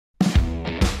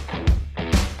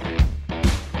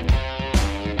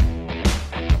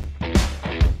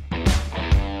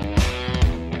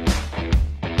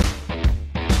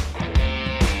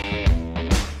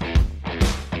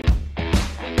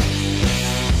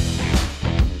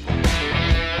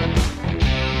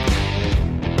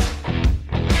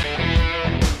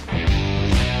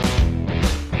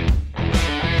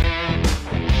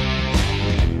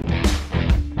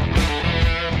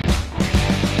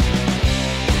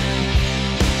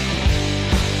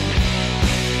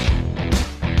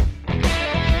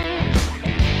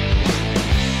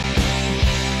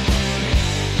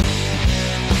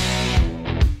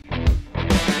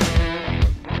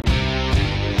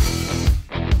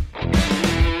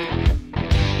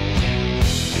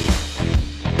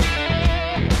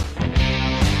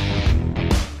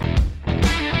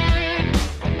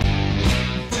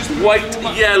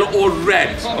white, yellow or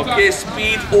red. Okay,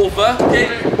 speed over.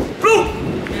 Okay, blue.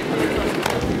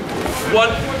 1,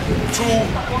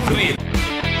 2, 3.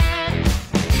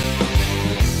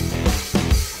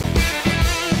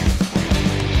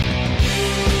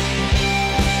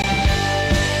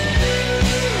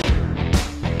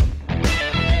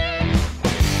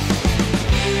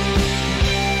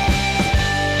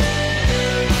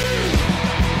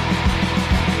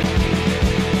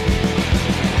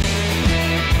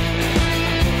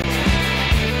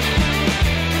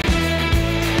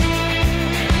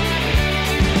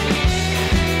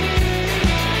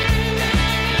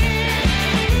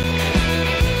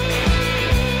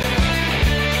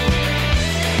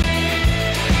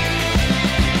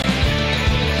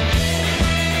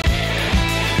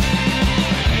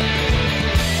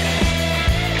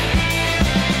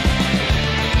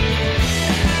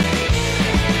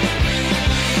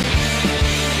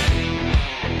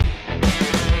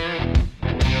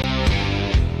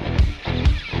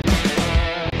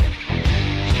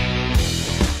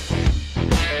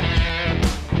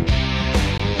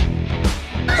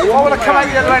 I want to come out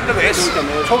the other end of this.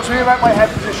 Talk to me about my head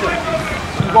position.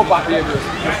 Go back here.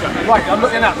 Right, I'm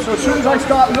looking up. So as soon as I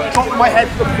start dropping my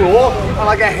head to the floor and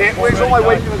I get hit, where's all my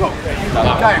weight going to go?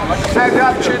 Down. Head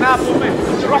up, chin up.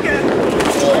 Rock it.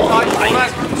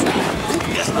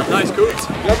 Nice, good.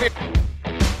 Lovely.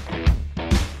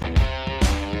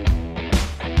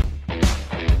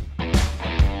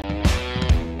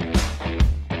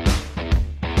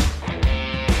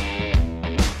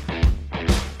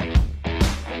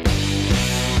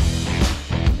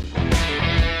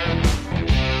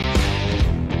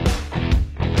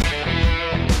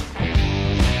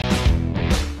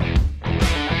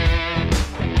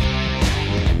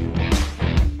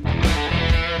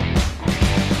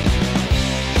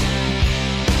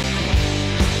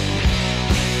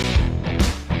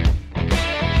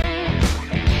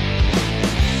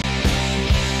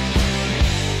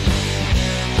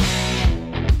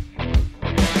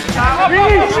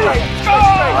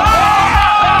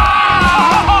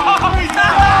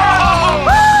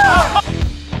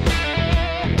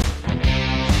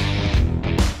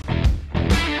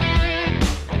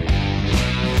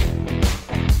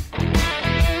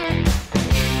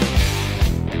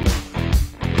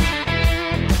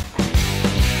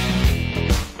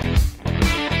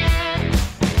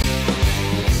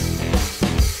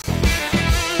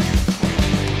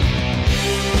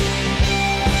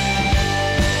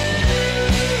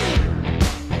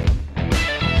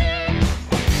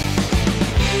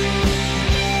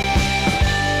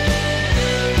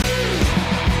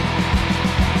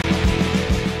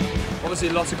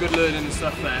 Obviously lots of good learning and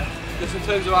stuff there. Just in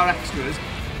terms of our extras,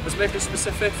 let's make it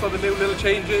specific for the new little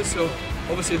changes. So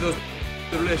obviously the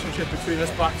relationship between us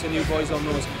backs and you boys on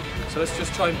those. So let's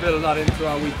just try and build that into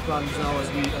our week plans now as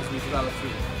we develop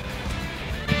through.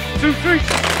 2,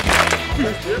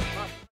 3!